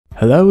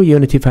Hello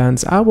Unity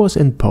fans, I was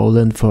in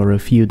Poland for a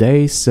few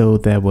days, so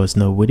there was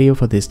no video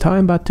for this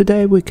time, but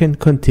today we can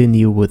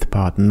continue with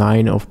part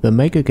 9 of the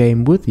Make a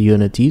Game with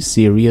Unity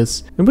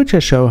series, in which I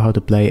show how to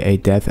play a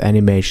death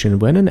animation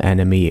when an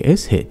enemy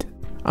is hit.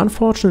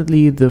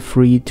 Unfortunately, the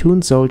free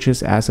Toon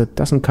Soldiers asset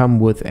doesn't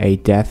come with a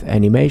death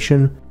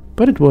animation,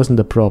 but it wasn't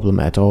a problem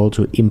at all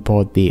to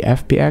import the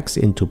FBX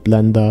into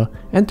Blender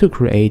and to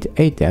create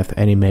a death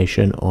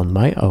animation on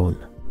my own.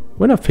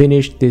 When I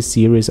finish this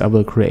series, I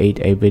will create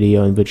a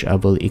video in which I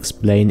will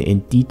explain in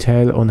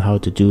detail on how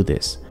to do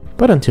this.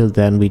 But until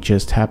then, we're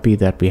just happy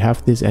that we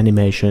have this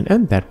animation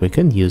and that we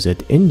can use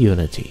it in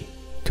Unity.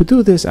 To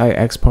do this, I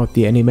export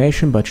the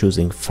animation by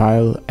choosing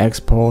File,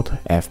 Export,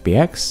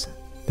 FBX.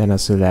 Then I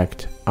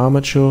select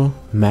Armature,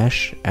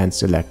 Mesh and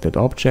Selected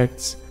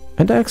Objects.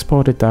 And I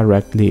export it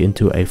directly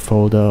into a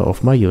folder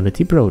of my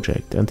Unity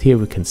project. And here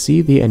we can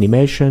see the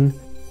animation,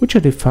 which I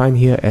define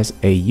here as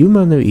a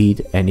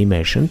humanoid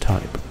animation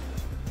type.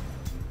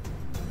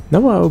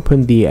 Now I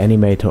open the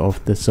animator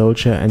of the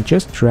soldier and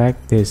just drag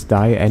this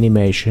die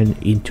animation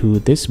into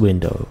this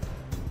window.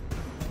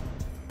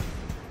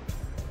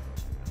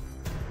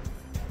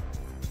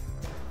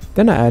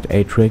 Then I add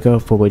a trigger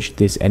for which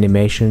this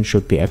animation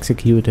should be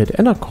executed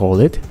and I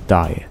call it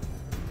die.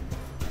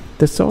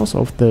 The source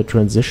of the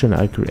transition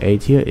I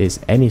create here is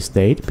any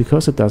state,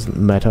 because it doesn't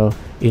matter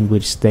in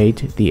which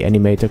state the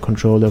animator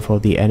controller for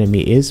the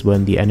enemy is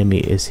when the enemy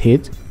is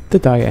hit. The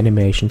die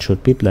animation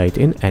should be played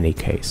in any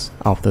case.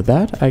 After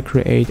that, I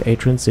create a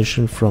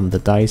transition from the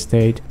die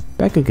state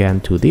back again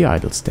to the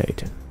idle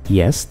state.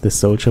 Yes, the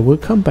soldier will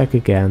come back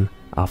again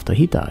after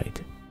he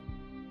died.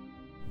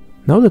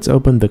 Now let's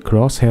open the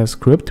crosshair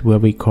script where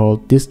we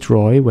called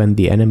destroy when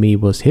the enemy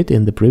was hit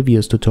in the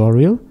previous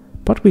tutorial,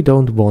 but we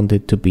don't want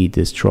it to be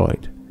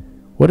destroyed.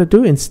 What I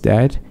do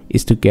instead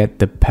is to get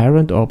the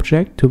parent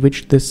object to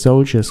which the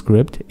soldier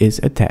script is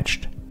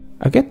attached.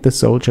 I get the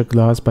soldier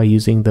class by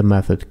using the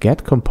method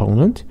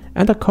getComponent,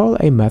 and I call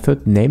a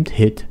method named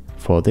hit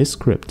for this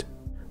script.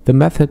 The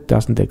method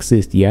doesn't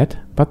exist yet,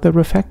 but the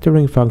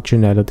refactoring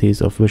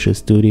functionalities of Visual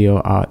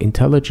Studio are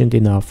intelligent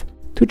enough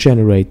to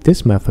generate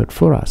this method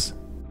for us.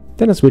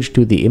 Then I switch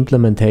to the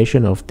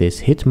implementation of this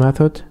hit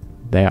method.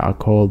 There I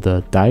call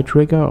the die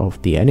trigger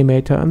of the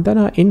animator, and then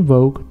I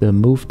invoke the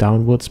move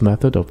downwards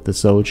method of the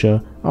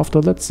soldier after,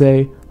 let's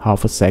say,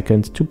 half a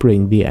second to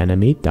bring the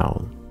enemy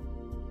down.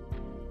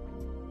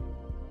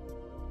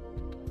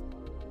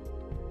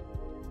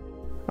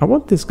 I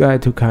want this guy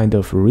to kind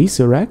of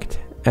resurrect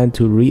and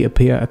to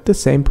reappear at the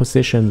same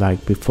position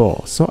like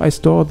before, so I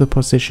store the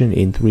position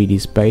in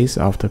 3D space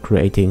after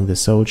creating the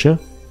soldier,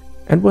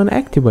 and when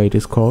activate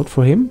is called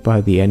for him by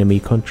the enemy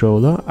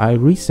controller, I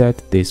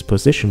reset this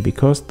position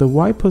because the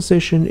Y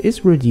position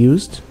is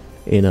reduced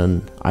in an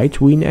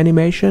iTween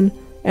animation,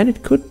 and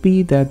it could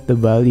be that the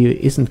value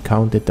isn't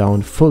counted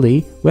down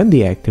fully when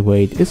the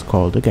activate is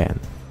called again.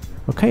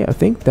 Okay, I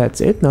think that's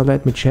it. Now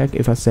let me check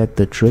if I set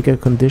the trigger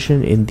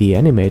condition in the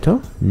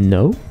animator.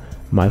 No,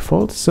 my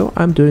fault. So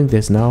I'm doing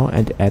this now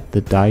and add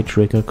the die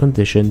trigger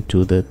condition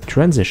to the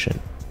transition.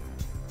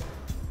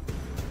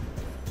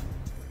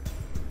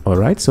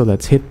 Alright, so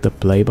let's hit the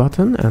play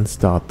button and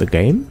start the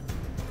game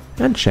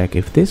and check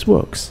if this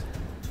works.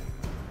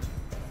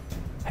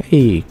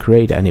 Hey,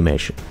 great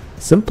animation.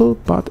 Simple,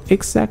 but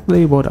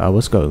exactly what I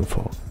was going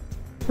for.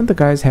 And the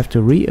guys have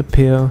to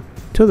reappear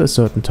till a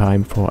certain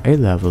time for a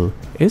level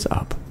is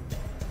up.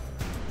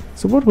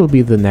 So what will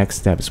be the next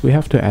steps? We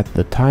have to add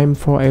the time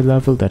for a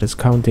level that is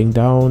counting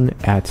down,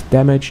 add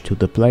damage to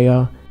the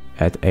player,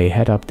 add a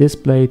head-up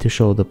display to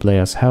show the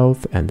player's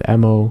health and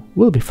ammo.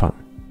 Will be fun.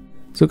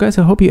 So guys,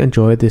 I hope you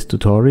enjoyed this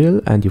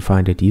tutorial and you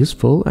find it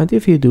useful, and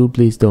if you do,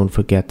 please don't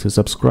forget to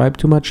subscribe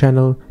to my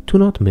channel to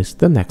not miss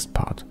the next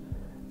part.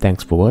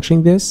 Thanks for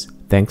watching this,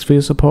 thanks for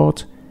your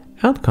support,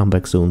 and come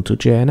back soon to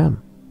JNM.